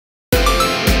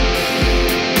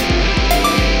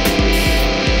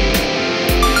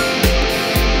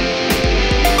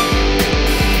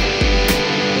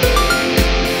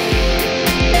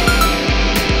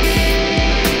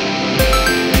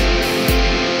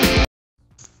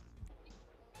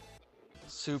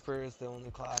Super is the only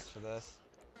class for this.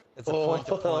 It's a point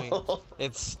to point. Oh.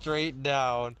 It's straight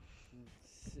down.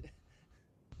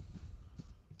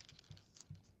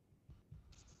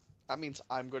 That means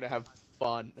I'm gonna have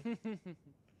fun.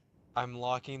 I'm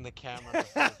locking the camera to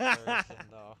first person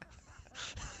though.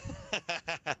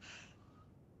 I'm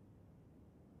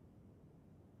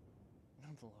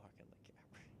blocking the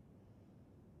camera.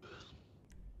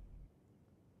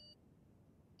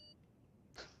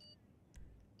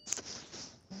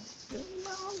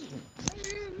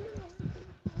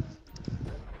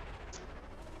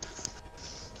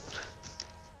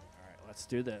 Alright, let's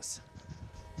do this.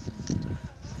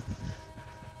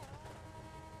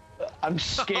 I'm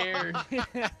scared.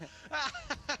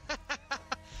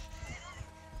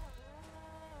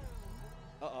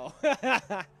 Uh-oh.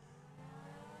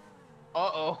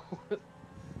 Uh-oh.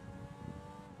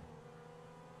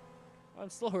 I'm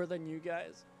slower than you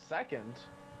guys. Second.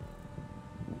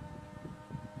 Are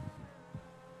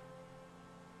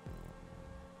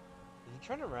you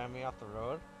trying to ram me off the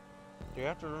road? Do you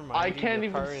have to remind I me can't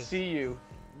your even car is... see you.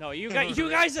 No, you Right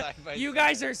guys side by you side.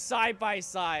 guys are side by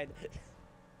side.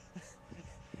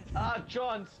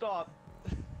 John, stop.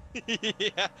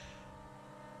 Yeah.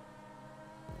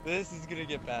 This is gonna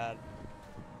get bad.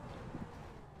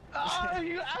 Ah,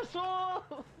 you asshole!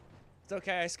 It's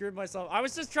okay, I screwed myself. I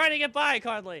was just trying to get by,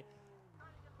 Connolly.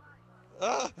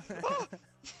 Ah! Ah!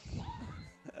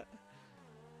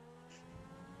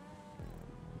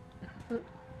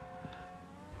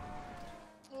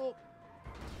 Oh.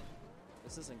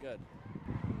 This isn't good.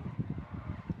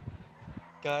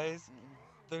 Guys,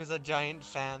 there's a giant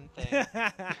fan thing.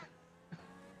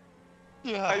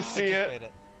 Yeah, I see just it. made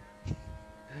it.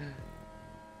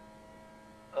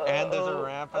 And there's a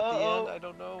ramp at the end. I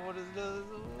don't know what it is.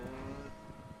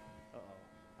 Uh-oh.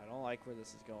 I don't like where this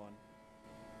is going.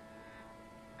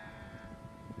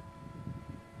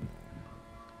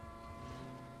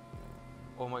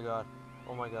 Oh my god.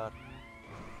 Oh my god.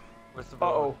 Where's the road?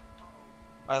 Uh-oh.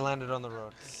 I landed on the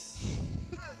road.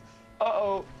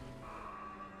 Uh-oh.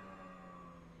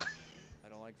 I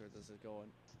don't like where this is going.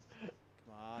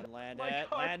 Come on, land My it,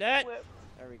 car land it. flipped.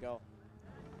 There we go.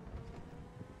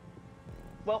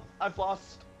 Well, I've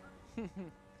lost.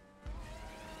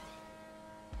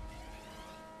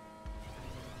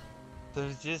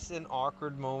 There's just an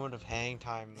awkward moment of hang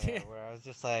time there where I was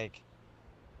just like,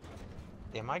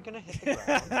 am I gonna hit the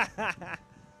ground? Am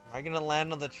I gonna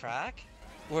land on the track?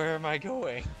 Where am I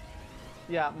going?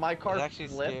 Yeah, my car It actually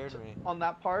flipped scared me. on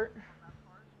that part.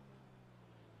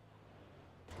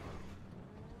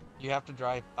 You have to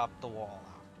drive up the wall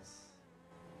after.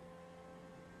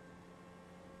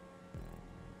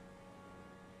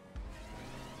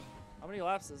 How many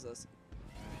laps is this?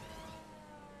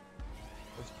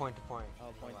 It's point to point.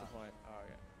 Oh, point to point. Oh,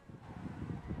 okay.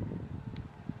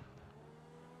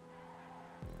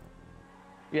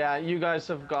 Yeah, you guys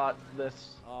have got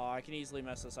this. Oh, I can easily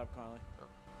mess this up, Connolly.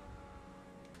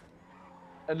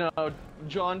 No,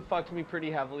 John fucked me pretty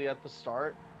heavily at the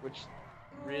start, which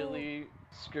really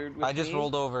screwed with me. I just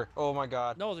rolled over. Oh my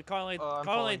god. No, the Connolly, Oh, I'm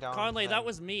falling down Connolly, that again.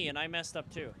 was me, and I messed up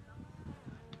too.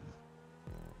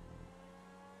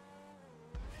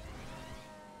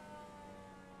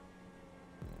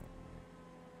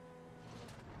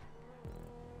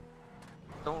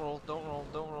 Don't roll, don't roll,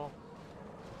 don't roll.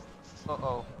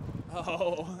 Uh-oh.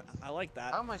 Oh, I like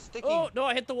that. How am I sticking? Oh no,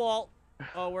 I hit the wall.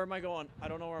 Oh, where am I going? I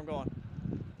don't know where I'm going.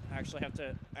 I actually have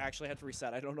to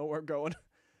reset. I don't know where I'm going.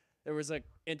 There was a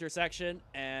intersection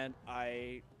and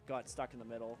I got stuck in the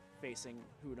middle, facing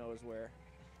who knows where.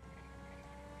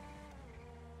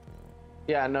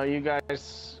 Yeah, no, you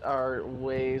guys are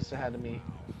ways ahead of me.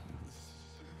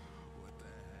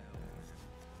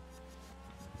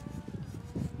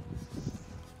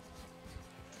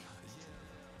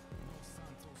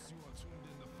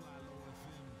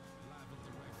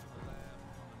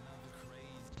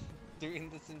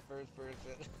 Doing this in first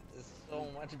person is so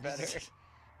much better.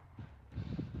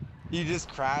 You just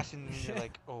crash and then you're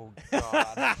like, oh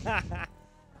god. Oh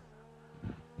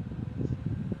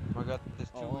my god, there's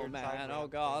two Oh weird side man, oh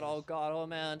ramp god, things. oh god, oh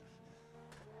man.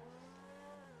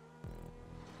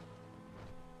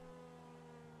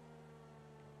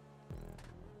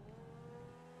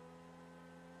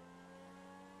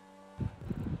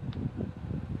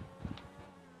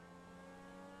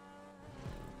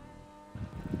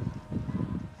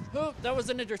 Oh, that was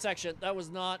an intersection. That was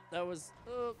not. That was.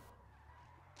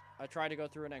 I tried to go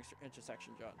through an extra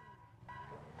intersection, John.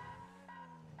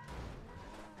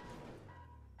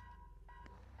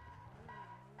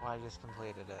 Well, I just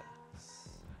completed it.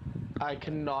 I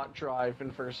cannot drive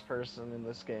in first person in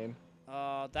this game.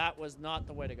 That was not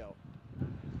the way to go.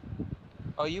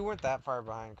 Oh, you weren't that far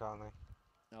behind, Connolly.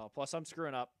 No, plus I'm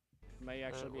screwing up. You may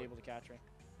actually be what? able to catch me.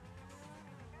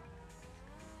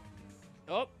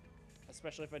 Oh,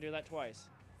 especially if I do that twice.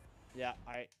 Yeah,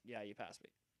 you passed me.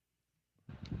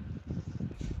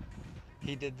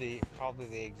 He did probably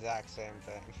the exact same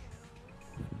thing.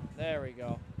 There we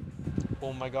go.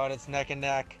 Oh my god, it's neck and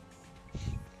neck.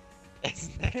 It's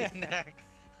neck and neck.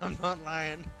 I'm not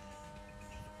lying.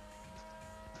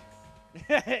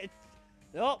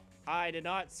 Nope, I did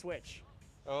not switch.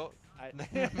 Oh,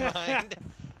 never mind.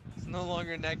 It's no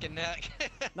longer neck and neck.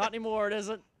 Not anymore, it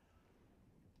isn't.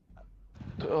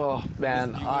 Oh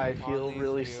man, Just you I and feel Conley's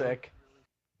really view. sick.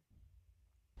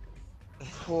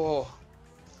 Oh.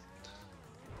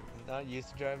 Not used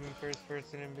to driving first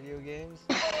person in video games?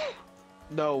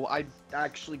 No, I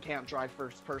actually can't drive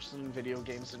first person in video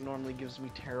games. It normally gives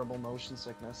me terrible motion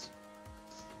sickness.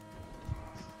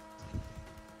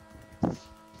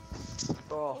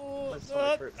 Oh, my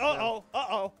stomach hurts now.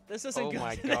 Uh-oh. This isn't good. Oh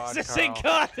my god, This isn't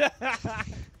good.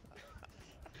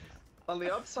 On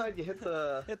the upside, you hit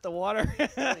the... Hit the water.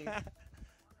 Can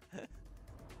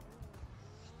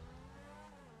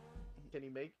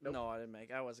you make? Nope. No, I didn't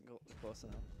make. I wasn't close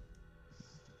enough.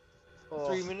 Oh.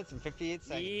 3 minutes and 58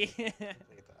 seconds. Yeah. Look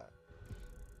at that.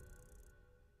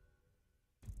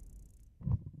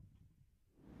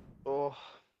 Oh.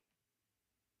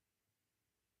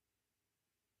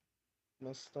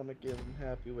 My stomach isn't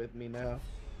happy with me now.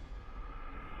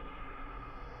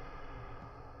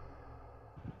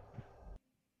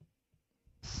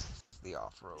 The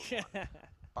off-road one.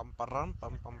 Bum, ba-rum,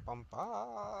 bum, bum, bum, ba.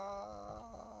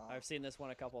 I've seen this one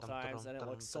a couple Dum, times, da-dum, and it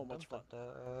looks so da-dum, much fun.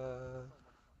 da-da.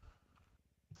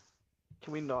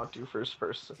 Can we not do first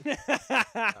person? No,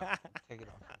 take it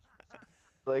off.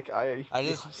 Like, I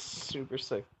just- feel super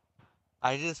sick.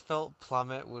 I just felt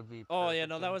Plummet would be. Oh, yeah, perfect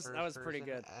no, in that was first pretty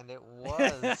person, good. and it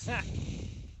was.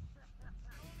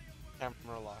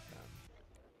 Camera lockdown.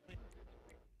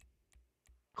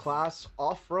 Class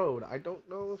off-road. I don't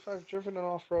know if I've driven an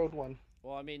off-road one.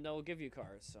 Well, I mean, they'll give you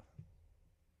cars, so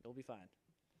you'll be fine.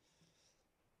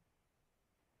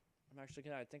 I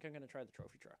think I'm gonna try the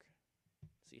trophy truck.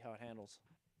 See how it handles.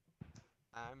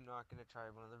 I'm not gonna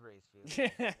try one of the race vehicles. Yeah.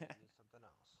 I'm gonna do something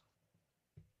else.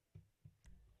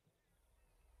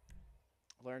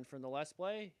 Learn from the Let's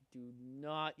Play. Do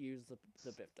not use the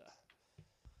Bifta.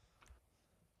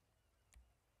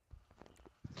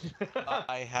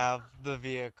 I have the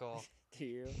vehicle. Do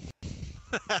you?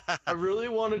 I really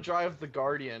want to drive the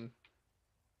Guardian.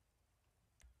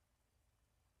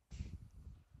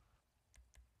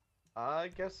 I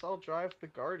guess I'll drive the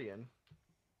Guardian.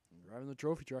 I'm driving the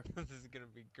trophy truck. This is gonna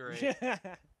be great.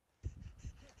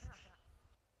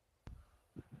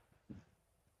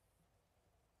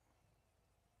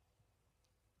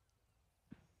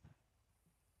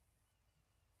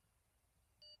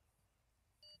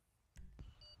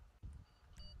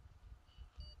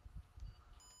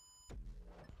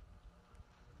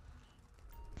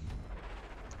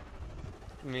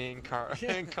 Me and Karl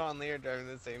and Connolly are driving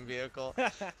the same vehicle,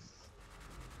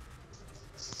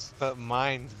 but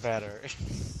mine's better.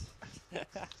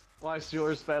 Why is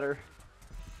yours better?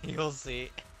 You'll see.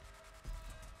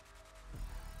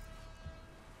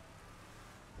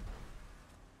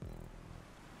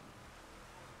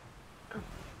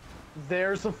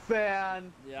 There's a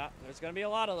fan. Yeah, there's gonna be a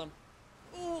lot of them.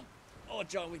 Ooh. Oh,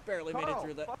 John, we barely made it Karl,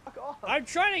 through that. Fuck off. I'm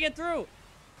trying to get through.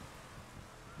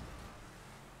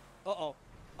 Uh-oh.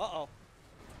 Uh-oh.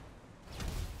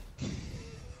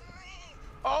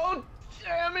 Oh,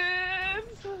 damn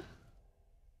it! How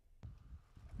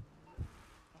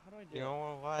do I do You it?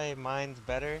 know why mine's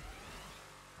better?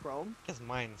 Chrome? Because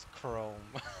mine's chrome.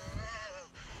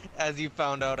 As you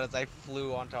found out as I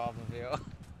flew on top of you.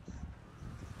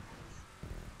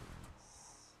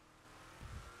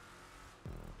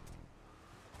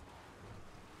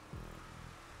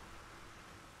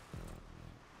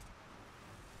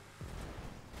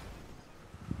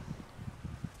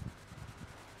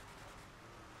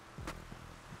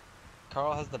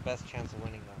 Karl has the best chance of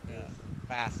winning though. Yeah. He's the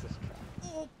fastest track.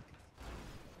 Oh.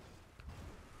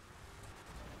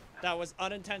 That was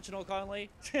unintentional, Connolly.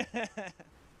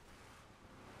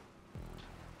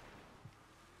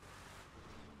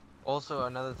 Also,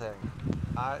 another thing.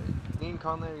 Me and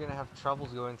Connolly are gonna have troubles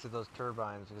going through those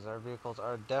turbines because our vehicles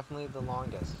are definitely the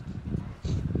longest.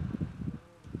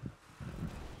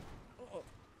 Uh-oh.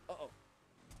 Uh-oh.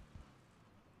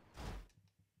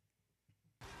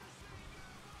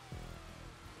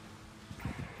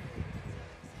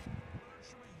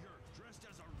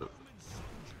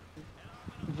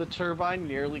 The turbine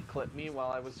nearly clipped me while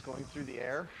I was going through the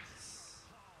air.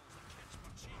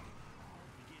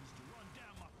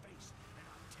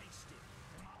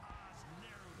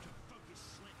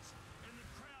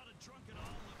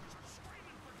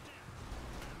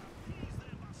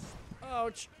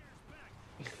 Ouch.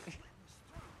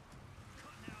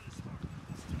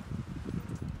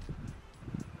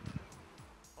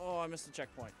 Oh, I missed the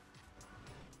checkpoint.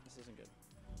 This isn't good.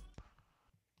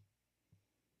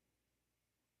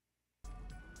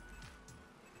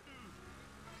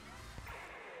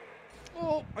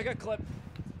 Oh, I got clipped.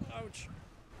 Ouch.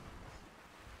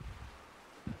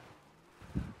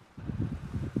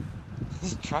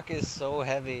 This truck is so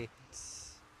heavy.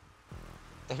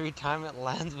 Every time it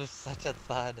lands with such a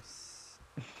thud.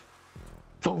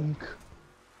 Thunk.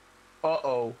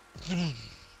 Uh-oh.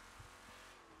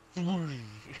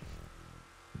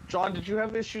 John, did you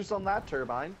have issues on that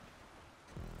turbine?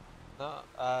 No,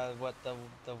 what the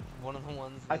one of the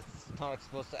ones that's not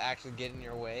supposed to actually get in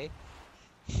your way?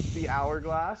 The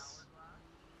hourglass?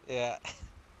 Yeah.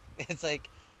 It's like,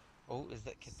 oh,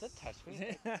 can that touch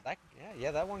me?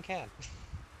 Yeah, that one can.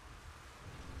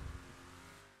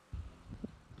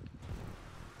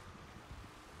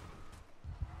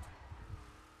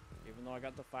 Even though I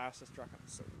got the fastest truck, I'm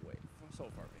so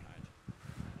far behind.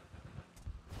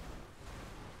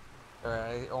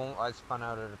 Alright, I spun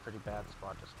out at a pretty bad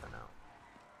spot to spin out.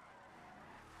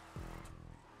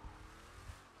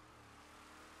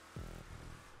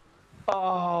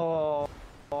 Oh.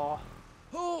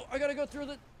 Oh, I gotta go through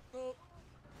the. Oh.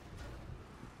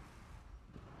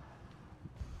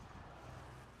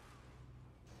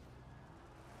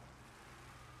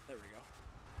 There we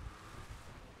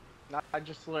go. I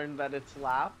just learned that it's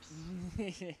laps.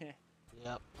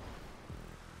 Yep.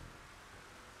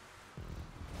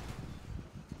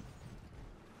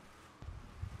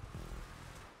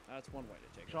 That's one way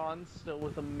to take it. John's still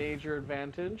with a major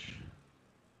advantage.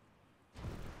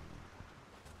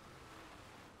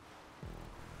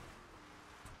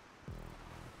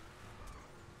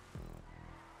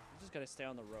 I just gotta stay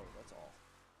on the road. That's all.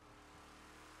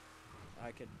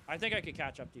 I think I could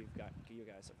catch up to you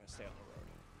guys if I stay on the road.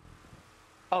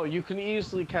 Oh, you can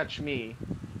easily catch me.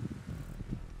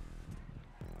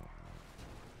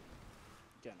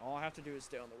 Again, all I have to do is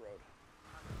stay on the road.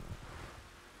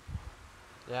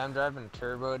 Yeah, I'm driving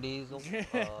turbo diesel.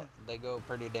 They go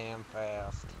pretty damn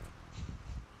fast.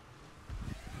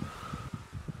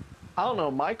 I don't know,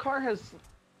 my car has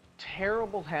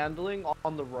terrible handling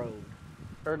on the road.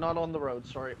 Or not on the road,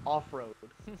 sorry, off-road.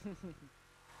 And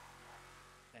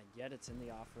yet it's in the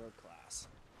off-road class.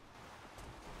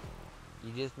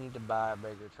 You just need to buy a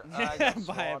bigger truck. I got Buy a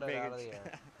swatted bigger out of the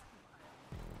air.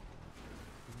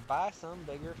 Buy some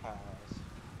bigger tires.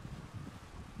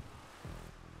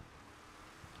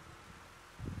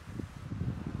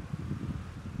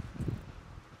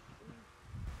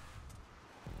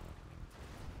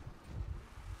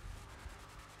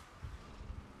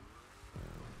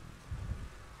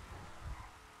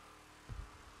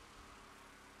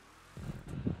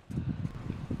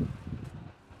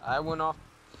 I went off.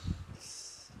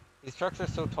 These trucks are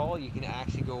so tall you can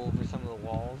actually go over some of the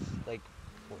walls, like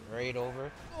right over.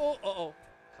 Oh, uh-oh.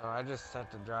 So I just had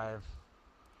to drive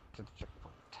to the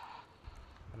checkpoint.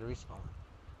 How to respawn.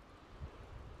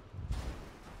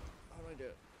 How do I do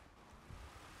it?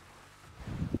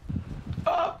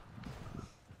 Ah!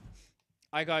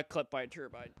 I got clipped by a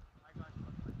turbine.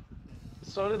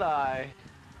 So did I.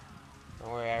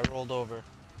 Don't worry, I rolled over.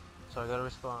 So I gotta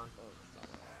respawn.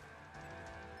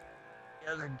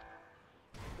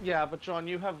 Yeah, but John,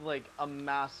 you have like a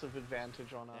massive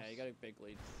advantage on us. Yeah, you got a big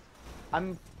lead.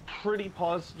 I'm pretty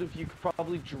positive you could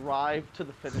probably drive to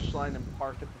the finish line and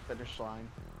park at the finish line.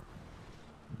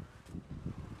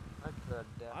 I could,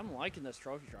 I'm liking this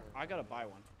trophy truck. I gotta buy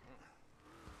one.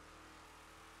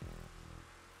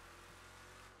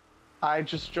 I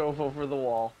just drove over the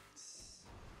wall.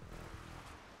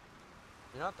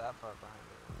 You're not that far behind me.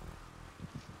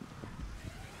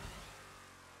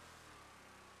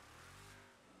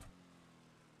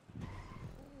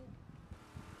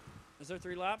 Is there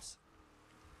 3 laps?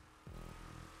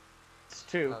 It's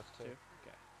 2. That's 2. Okay.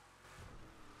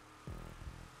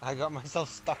 I got myself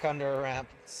stuck under a ramp.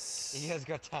 You guys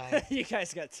got time. You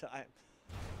guys got time.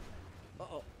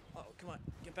 Uh-oh. Uh-oh, come on.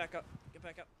 Get back up. Get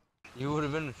back up. You would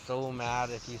have been so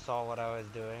mad if you saw what I was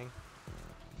doing.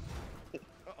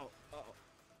 Uh-oh. Uh-oh.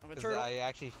 I'm a 'Cause turtle. I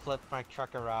actually flipped my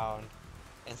truck around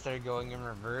and started going in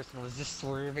reverse and was just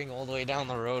swerving all the way down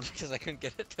the road because I couldn't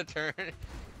get it to turn. Yeah,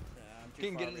 I'm too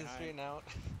Couldn't far get it to behind. straighten out.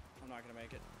 I'm not gonna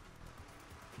make it.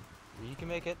 You can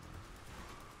make it.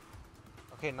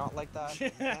 Okay, not like that. You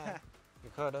can.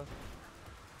 You could have.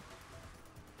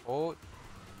 Oh.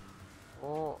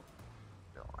 Oh.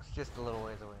 No, it's just a little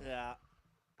ways away. Yeah.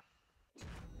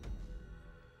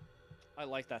 I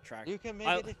like that track. You can make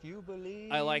it if you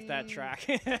believe. I like that track.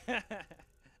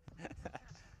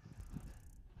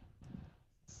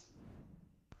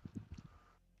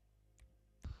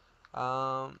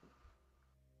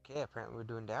 Okay, apparently we're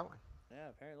doing that one. Yeah,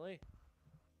 apparently.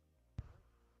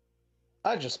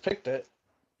 I just picked it.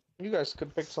 You guys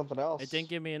could pick something else. It didn't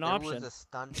give me an There option. was a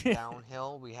stunt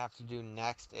downhill we have to do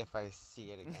next if I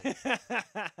see it again.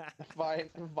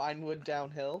 Vinewood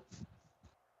downhill.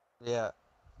 Yeah.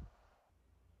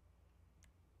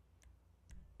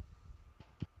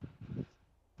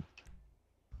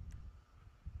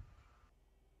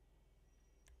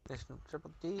 There's no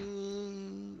triple D.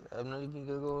 I'm not even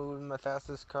gonna go with my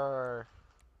fastest car.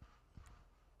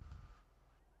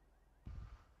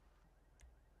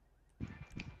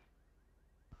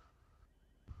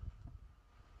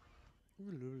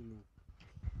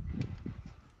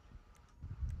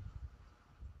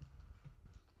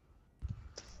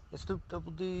 It's Snoop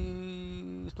Double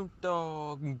D, Snoop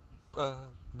Dogg.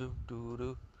 Do do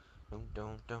do,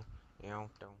 don't.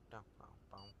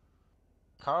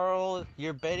 Carl,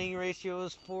 your betting ratio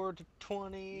is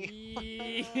 4-20.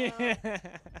 Yeah.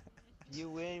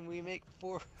 You win, we make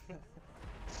 $4.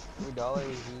 Every dollar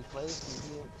you place,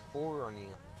 we get 4 on you.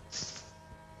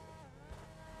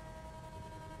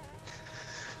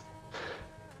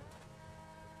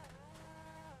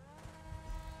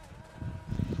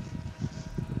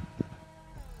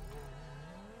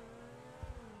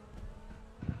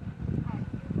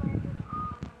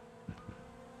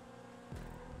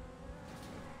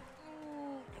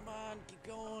 Come on, keep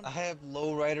going. I have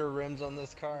lowrider rims on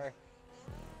this car.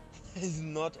 It's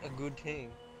not a good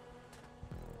thing.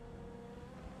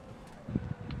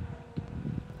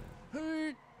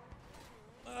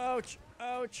 Ouch!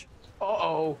 Ouch!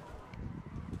 Uh-oh.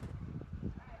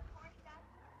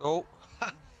 Oh,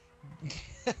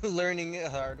 learning it the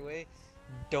hard way.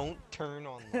 Don't turn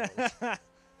on those.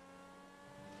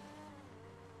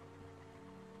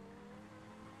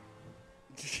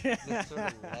 Just sort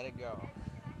of let it go.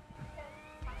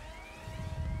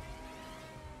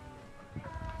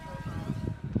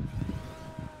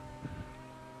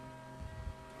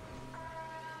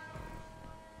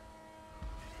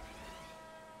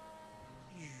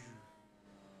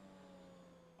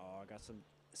 Oh, I got some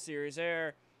serious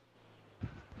air.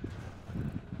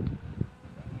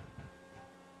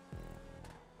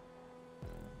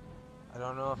 I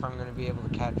don't know if I'm going to be able to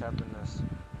catch up in this.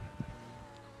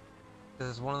 This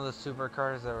is one of the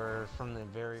supercars that were from the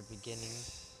very beginning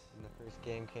when the first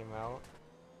game came out.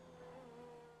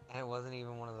 And it wasn't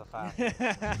even one of the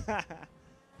fastest.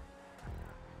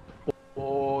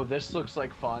 Oh, this looks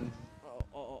like fun.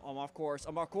 Oh, I'm off course.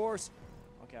 I'm off course.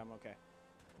 Okay, I'm okay.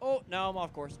 Oh, now I'm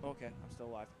off course. Okay, I'm still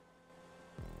alive.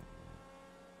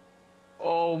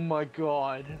 Oh my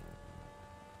god.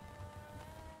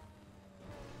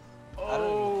 I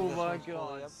don't even Oh think this my one's fully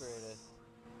god. upgraded.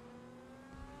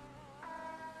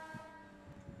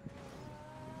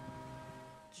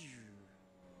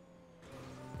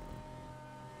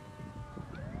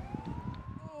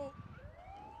 Oh.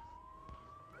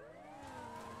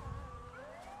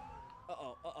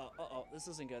 Uh-oh. This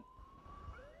isn't good.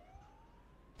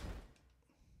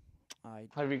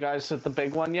 Have you guys hit the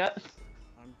big one yet?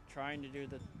 I'm trying to do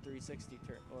the 360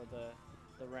 turn or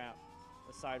the ramp,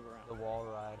 the side ramp. The wall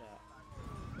ride. Yeah.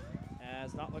 And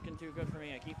it's not looking too good for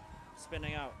me. I keep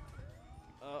spinning out.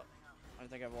 I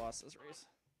think I've lost this race.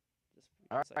 Just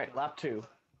because Alright, lap 2.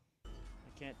 I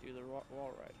can't do the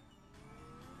wall ride.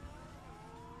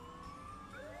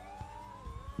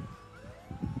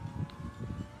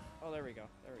 Oh, there we go.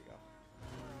 There we go.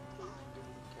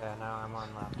 Yeah, now I'm on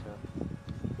lap 2.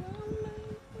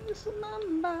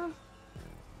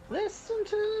 Listen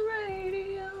to the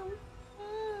radio. I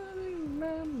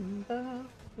remember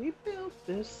we built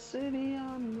this city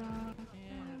on rock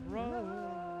And roll.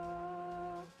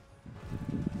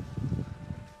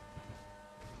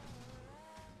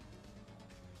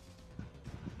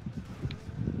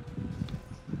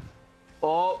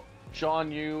 Oh,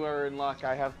 John, you are in luck.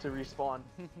 I have to respawn.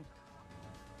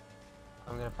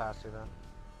 I'm gonna pass you then.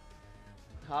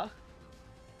 Huh?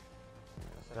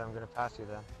 I said I'm gonna pass you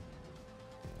then.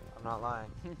 I'm not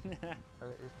lying. I'll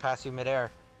pass you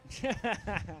midair.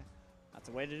 That's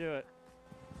a way to do it.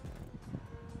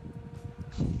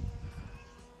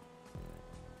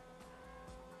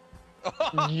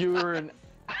 You're an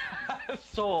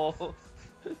asshole.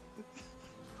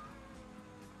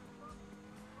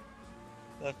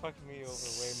 That fucked me over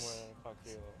way more than it fucked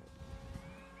you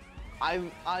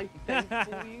over. I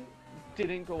thankfully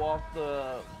didn't go off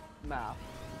the map.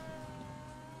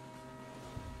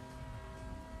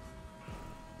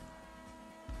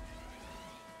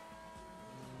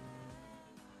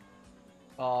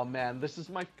 Oh man, this is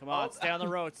my. Come on, oh, stay on the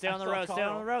road. Stay I on the saw road. Stay on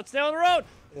Karl. the road. Stay on the road.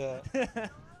 Yeah.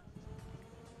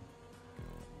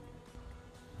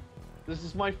 This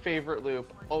is my favorite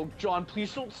loop. Oh, John,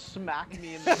 please don't smack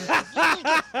me in the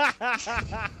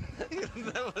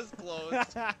That was close.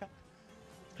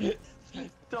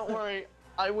 Don't worry,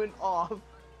 I went off.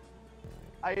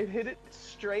 I had hit it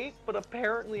straight, but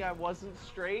apparently I wasn't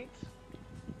straight.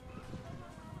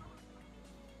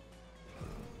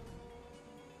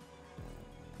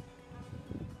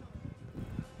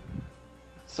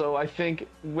 So I think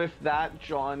with that,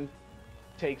 John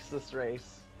takes this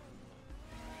race.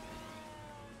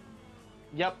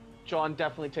 Yep, John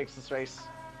definitely takes this race.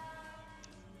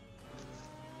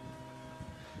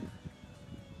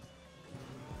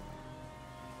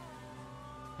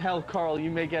 Hell, Carl,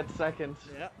 you may get second.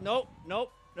 Yeah. Nope.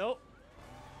 Nope. Nope.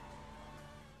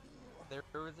 There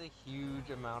was a huge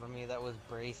amount of me that was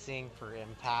bracing for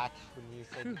impact when you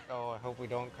said, "Oh, I hope we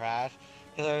don't crash,"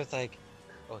 because I was like,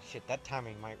 "Oh shit, that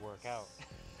timing might work out."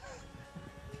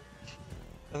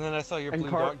 And then I saw your blue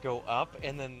dot go up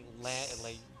and then land,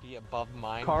 like, be above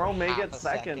mine. Carl for may half get a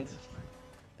second.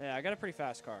 Yeah, I got a pretty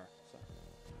fast car. So.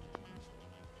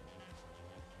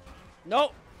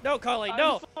 No, no, Connolly,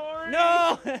 no, sorry.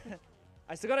 no.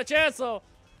 I still got a chance though.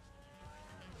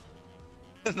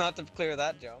 Not to clear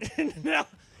that jump. No.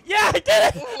 Yeah, I did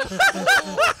it.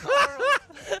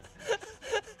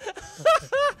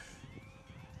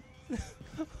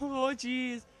 Oh,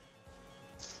 jeez.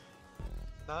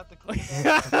 Not to clear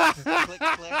that jump. Click,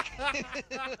 click.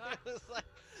 It was like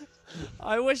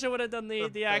I wish I would have done the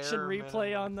the action bare replay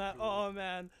minimum on that. speed. Oh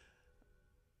man.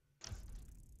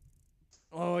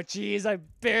 Oh jeez, I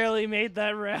barely made that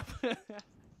rep.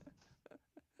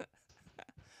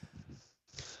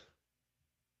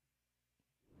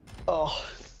 Oh,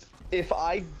 if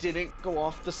I didn't go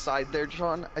off the side there,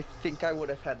 John, I think I would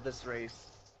have had this race.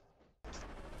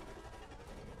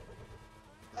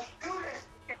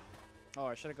 Oh,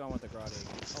 I should have gone with the Grotti.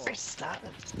 Oh, well. Stop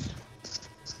it.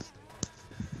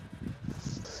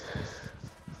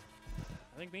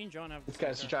 I think me and John have. These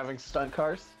guys are driving stunt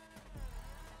cars.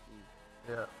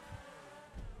 Yeah.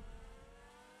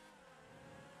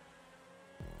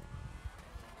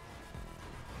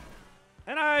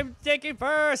 And I'm taking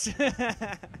first.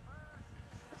 That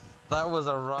was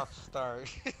a rough start.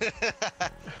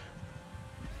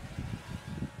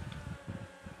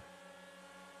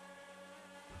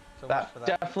 So much That for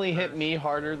definitely hit first. me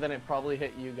harder than it probably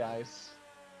hit you guys.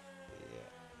 Yeah.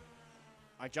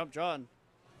 I jumped John.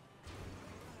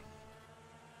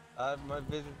 My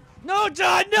vision. No,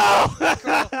 John, no!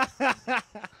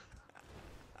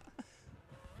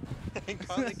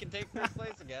 Connolly can take first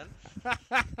place again.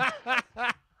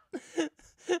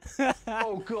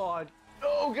 Oh god.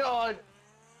 Oh god.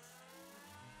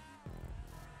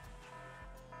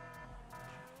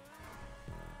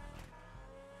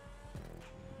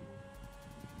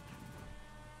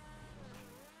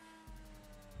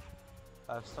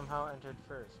 I've somehow entered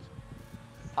first.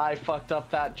 I fucked up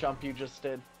that jump you just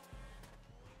did.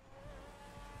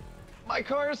 My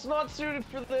car is not suited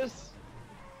for this.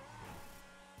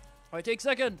 I take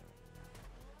second.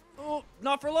 Oh,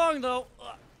 not for long though.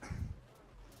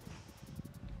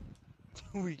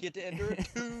 We get to enter a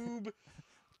tube.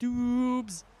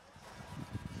 Tubes.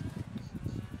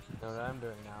 Know what I'm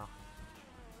doing now.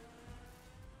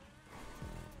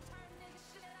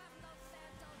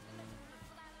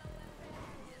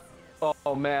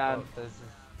 Oh man. Oh,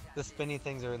 the spinny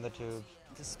things are in the tube.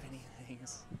 The spinny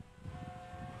things.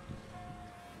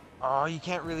 Oh, you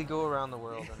can't really go around the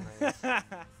world in race.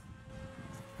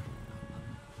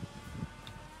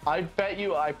 I bet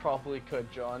you I probably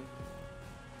could, John.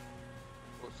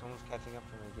 Oh, someone's catching up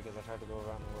to me because I tried to go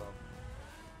around the world.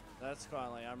 That's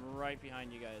Connolly. I'm right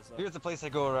behind you guys. Though. Here's the place I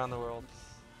go around the world.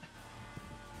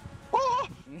 Oh!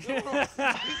 Go around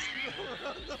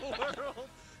the world.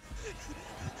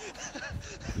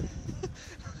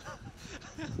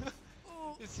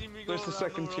 You see me go There's the around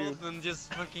second the world tube. and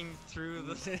just fucking through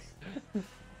the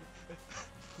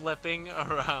flipping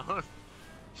around.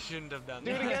 Shouldn't have done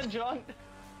Do that. it again, John.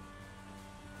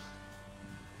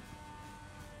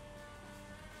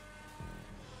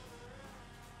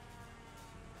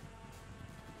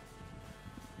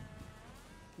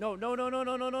 No, no, no, no,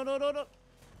 no, no, no, no, no, no.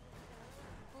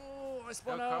 Oh, I No,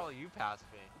 spun out. Karl, you passed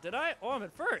me. Did I? Oh, I'm in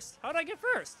first. How did I get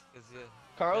first? 'Cause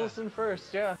Carl's in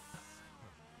first, yeah.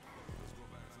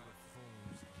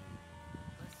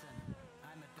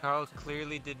 Karl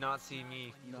clearly did not see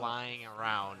me flying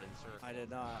around in circles. I did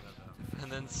not.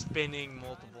 And then spinning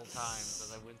multiple times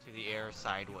as I went through the air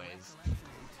sideways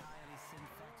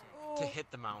to hit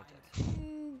the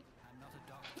mountain.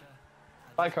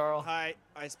 Bye, Carl. Hi,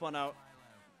 I spun out.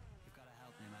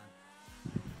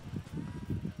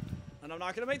 And I'm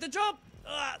not gonna make the jump.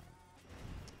 Ah!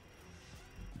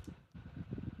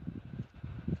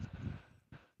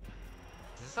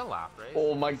 this a lap race?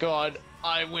 Oh my god,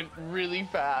 I went really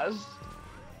fast.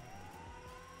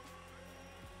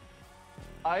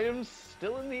 I am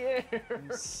still in the air.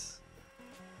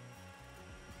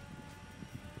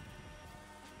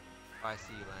 Oh, I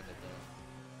see you landed there.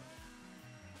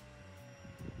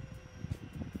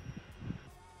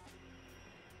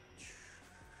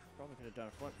 Probably could have done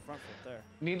a front flip there.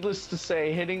 Needless to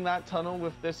say, hitting that tunnel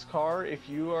with this car, if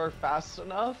you are fast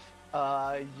enough,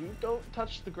 you don't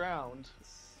touch the ground.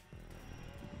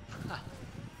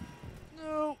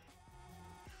 No.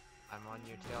 I'm on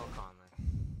your tail, Connolly.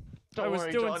 Don't I was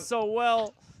worry, doing John. so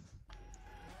well.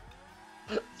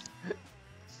 Oh,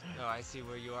 I see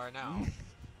where you are now.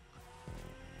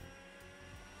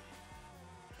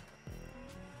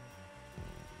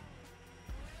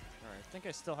 Alright, I think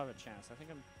I still have a chance. I think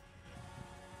I'm...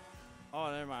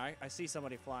 Oh, never mind. I see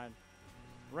somebody flying.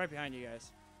 Right behind you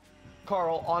guys.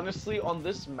 Karl, honestly, on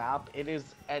this map, it is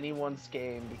anyone's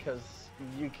game because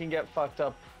you can get fucked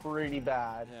up pretty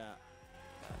bad. Yeah.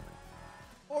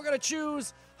 Oh, I gotta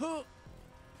choose! Huh.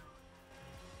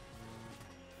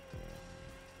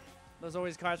 Those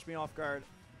always catch me off guard.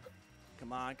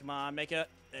 Come on, make it.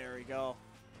 There we go.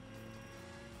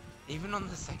 Even on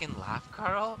the second lap,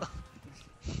 Karl?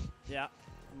 Yeah,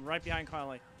 I'm right behind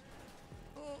Connolly.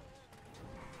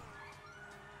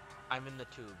 I'm in the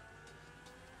tube.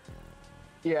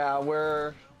 Yeah,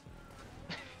 we're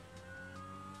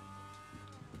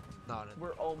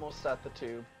We're almost at the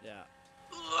tube. Yeah.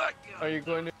 Are you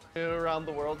going to do around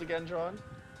the world again, John?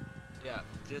 Yeah,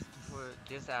 just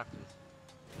after.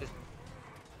 Just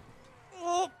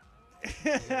Oh! I'm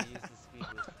gonna use the speed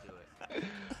boost to do it.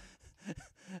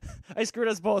 I screwed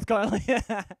us both, Connolly.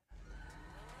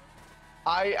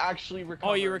 I actually recovered.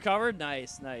 Oh, you recovered?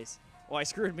 Nice, nice. Well, I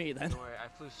screwed me then. Don't worry, I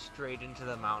flew straight into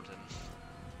the mountain.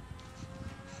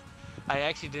 I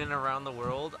actually didn't around the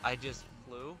world, I just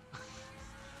flew.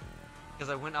 Because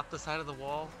I went up the side of the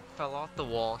wall, fell off the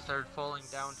wall, started falling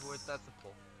down towards that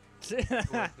pole,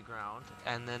 towards the ground,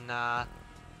 and then, well,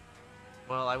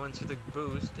 I went through the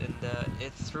boost, and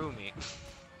it threw me.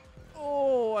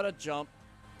 Oh, what a jump.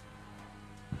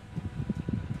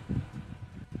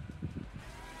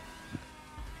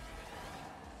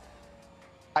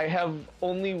 I have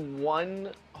only one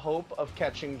hope of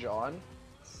catching John.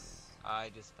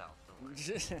 I just fell. Don't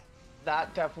worry.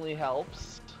 That definitely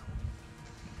helps.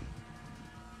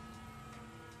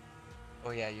 Oh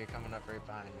yeah, you're coming up right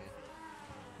behind me.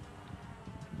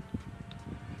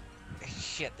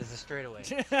 Shit, there's a straightaway.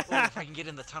 Oh, if I can get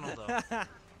in the tunnel though. I'm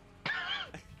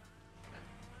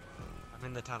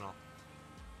in the tunnel.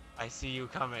 I see you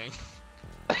coming.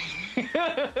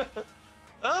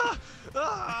 Ah!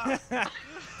 Ah!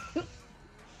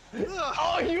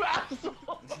 Oh, you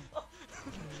asshole!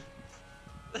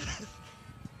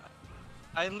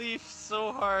 I leaf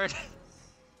so hard.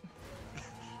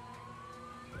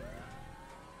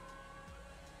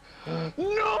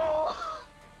 No!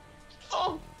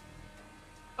 Oh!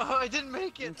 Oh, I didn't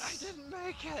make it. I didn't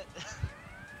make it.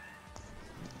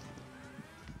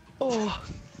 Oh!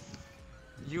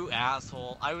 You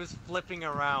asshole. I was flipping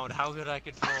around. How could I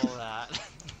control that?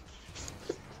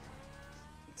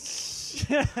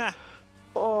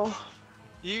 Oh!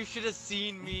 You should have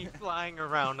seen me flying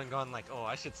around and gone like, oh,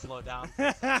 I should slow down for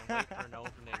a second and wait for an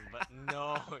opening. But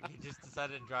no, you just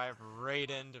decided to drive right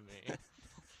into me.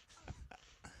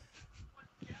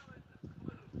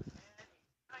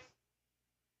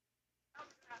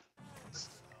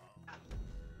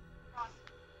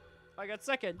 I got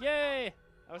second. Yay!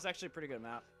 That was actually a pretty good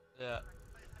map. Yeah.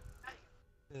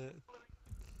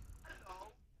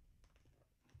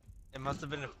 It must have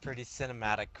been a pretty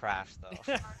cinematic crash,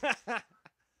 though.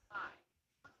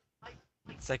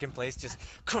 Second place, just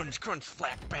crunch, crunch,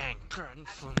 flat, bang, crunch,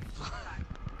 crunch.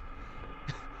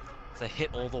 So I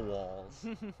hit all the walls.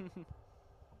 Give that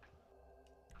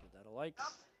a like.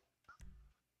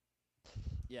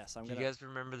 Yes, I'm Do gonna. you guys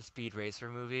remember the Speed Racer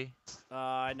movie?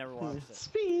 I never watched it.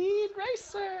 Speed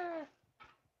Racer!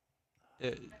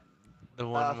 The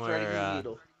one Threading the where,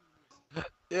 needle.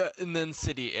 yeah, and then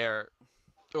City Air,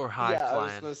 or High Yeah, I was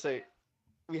Flying. gonna say,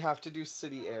 we have to do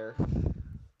City Air. Yeah.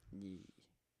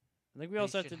 I think we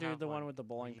also have to should do have the one. one with the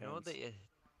bowling You know pins.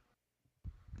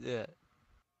 yeah,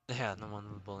 yeah, the one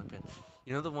with the bowling pin.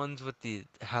 You know the ones with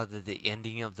how the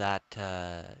ending of that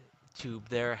tube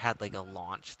there had like a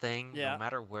launch thing. Yeah. No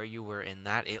matter where you were in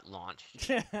that, it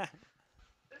launched.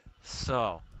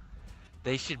 So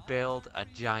they should build a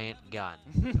giant gun.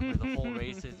 Where the whole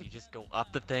race is you just go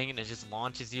up the thing and it just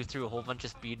launches you through a whole bunch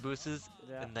of speed boosts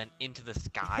Yeah. and then into the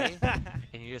sky,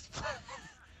 and you just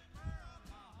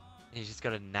you just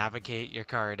gotta navigate your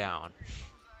car down.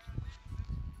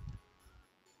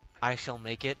 I shall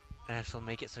make it, and I shall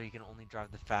make it so you can only drive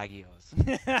the Fagios.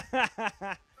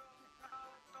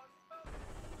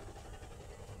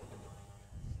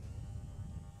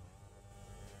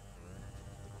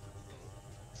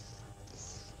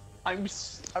 I'm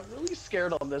really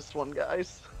scared on this one,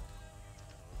 guys.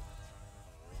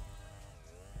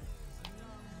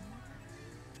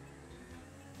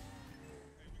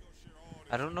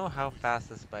 I don't know how fast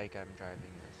this bike I'm driving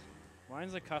is.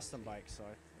 Mine's a custom bike, so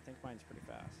I think mine's pretty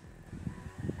fast.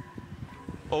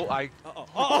 Oh,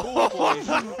 Uh-oh.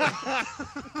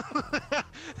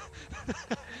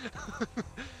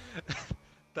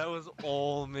 That was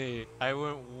all me. I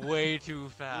went way too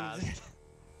fast.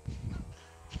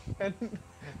 And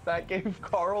that gave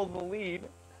Karl the lead.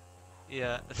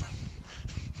 Yeah.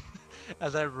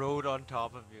 As I rode on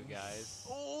top of you guys.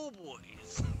 Oh,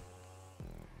 boys.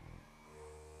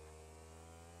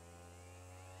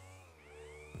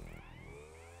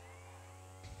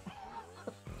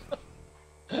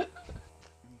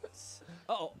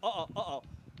 Uh-oh.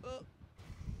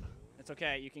 It's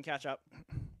okay, you can catch up.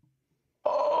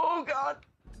 Oh god.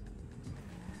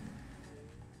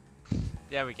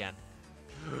 Yeah, we can.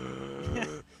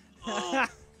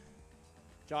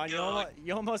 John,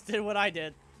 you almost did what I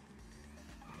did.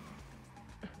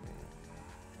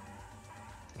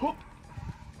 Whoop.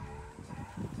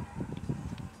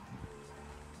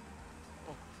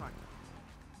 Oh, fuck.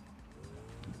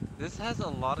 This has a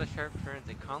lot of sharp turns,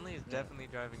 and Connolly is definitely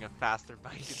driving a faster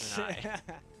bike than I.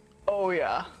 Oh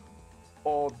yeah.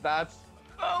 Oh, that's...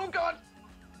 Oh god.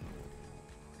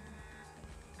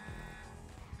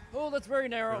 Oh, that's very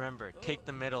narrow. Remember, take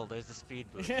the middle. There's a speed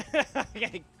boost.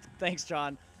 Okay, thanks,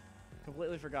 John.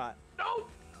 Completely forgot. No.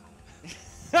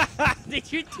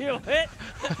 Did you do it?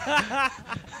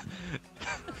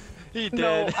 He did.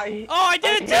 No, I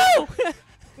did it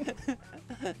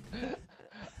too!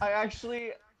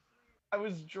 I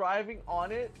was driving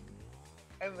on it,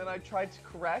 and then I tried to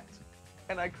correct,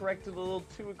 and I corrected a little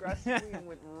too aggressively and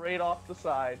went right off the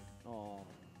side. Oh.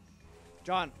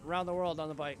 John, around the world on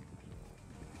the bike.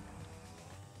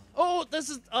 Oh, this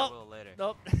is... I Oh, will later.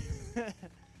 nope.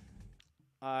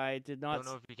 I did not...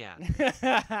 Don't know if you can.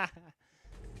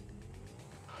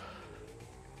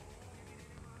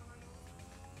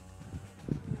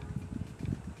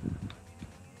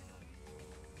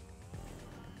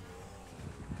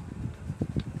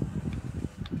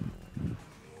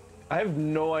 I have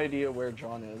no idea where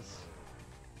John is.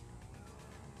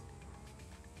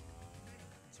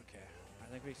 It's okay. I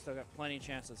think we still got plenty of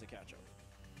chances to catch up.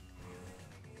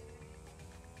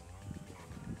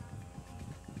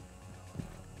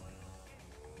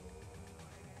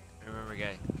 Remember,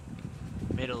 guy.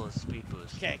 Middle is speed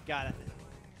boost. Okay, got it.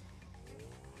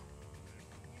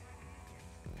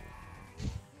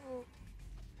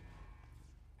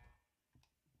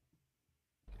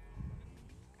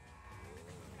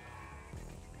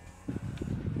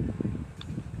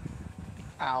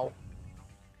 Ow.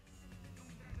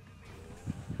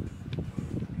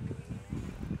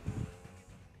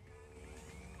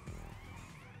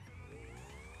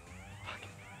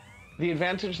 The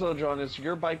advantage though, John, is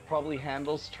your bike probably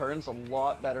handles turns a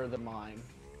lot better than mine.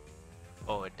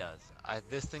 Oh, it does.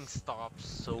 This thing stops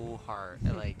so hard.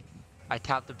 Like, I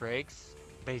tap the brakes,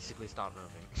 basically stop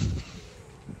moving.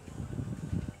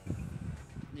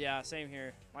 Yeah, same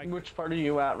here. Which part are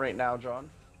you at right now, John?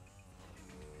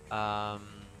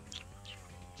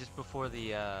 Just before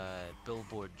the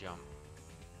billboard jump.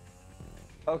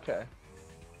 Okay.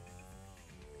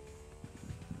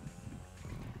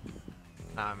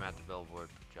 Now I'm at the billboard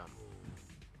jump.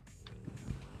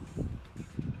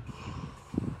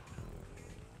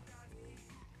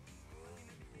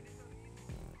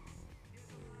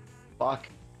 Fuck.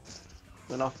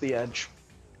 Went off the edge.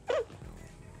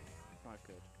 Not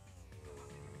good.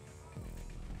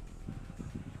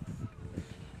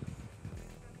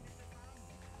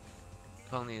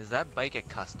 Tony, is that bike a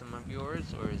custom of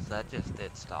yours, or is that just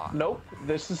it stock? Nope,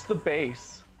 this is the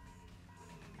base.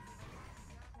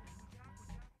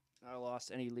 I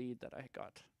lost any lead that I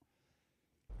got.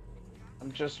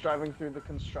 I'm just driving through the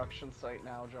construction site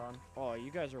now, John. Oh,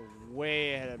 you guys are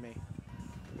way ahead of me.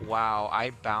 Wow, I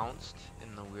bounced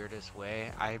in the weirdest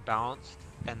way. I bounced,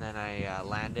 and then I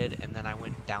landed, and then I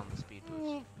went down the speed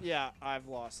boost. Yeah, I've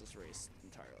lost this race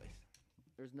entirely.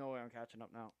 There's no way I'm catching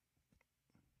up now.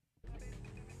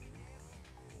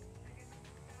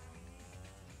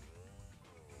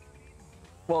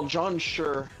 Well, John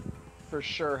for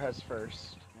sure has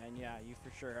first. And yeah, you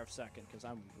for sure have second, because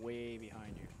I'm way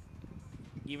behind you.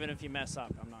 Even if you mess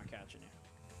up, I'm not catching you.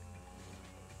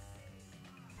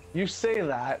 You say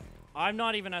that. I'm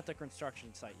not even at the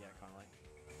construction site yet, Connolly.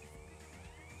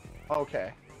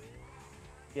 Okay.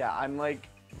 Yeah, I'm like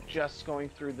just going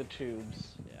through the tubes.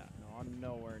 Yeah, no, I'm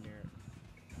nowhere near it.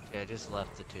 Yeah, I just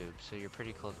left the tube, so you're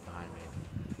pretty close behind me.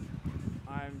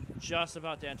 I'm just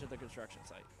about to enter the construction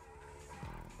site.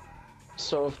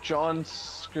 So if John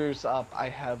screws up, I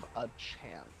have a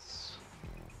chance.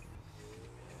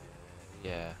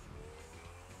 Yeah.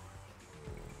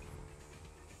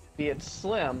 Be it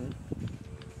slim.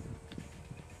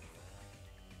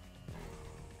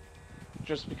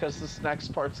 Just because this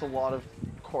next part's a lot of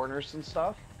corners and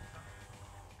stuff.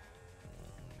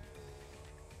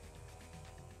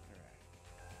 Alright.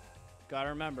 Gotta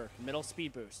remember, middle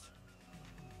speed boost.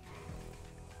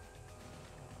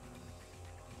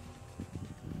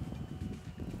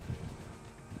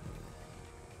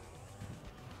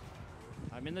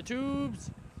 I'm in the tubes!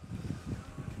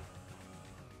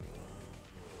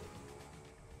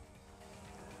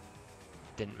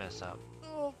 Didn't mess up.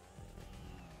 Oh.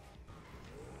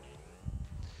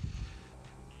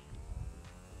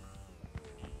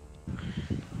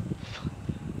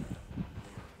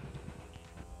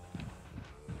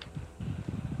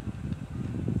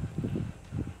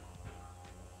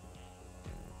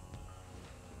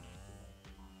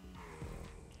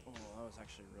 Oh, that was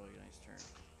actually a really nice turn.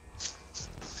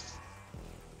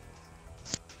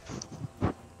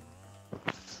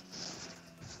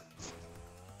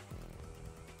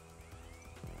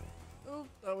 Oh,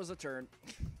 that was a turn.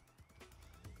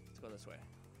 Let's go this way.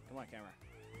 Come on, camera.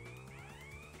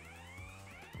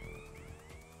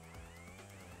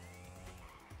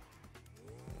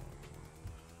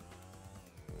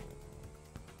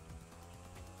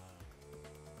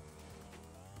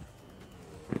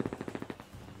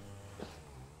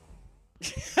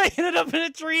 I ended up in a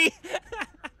tree.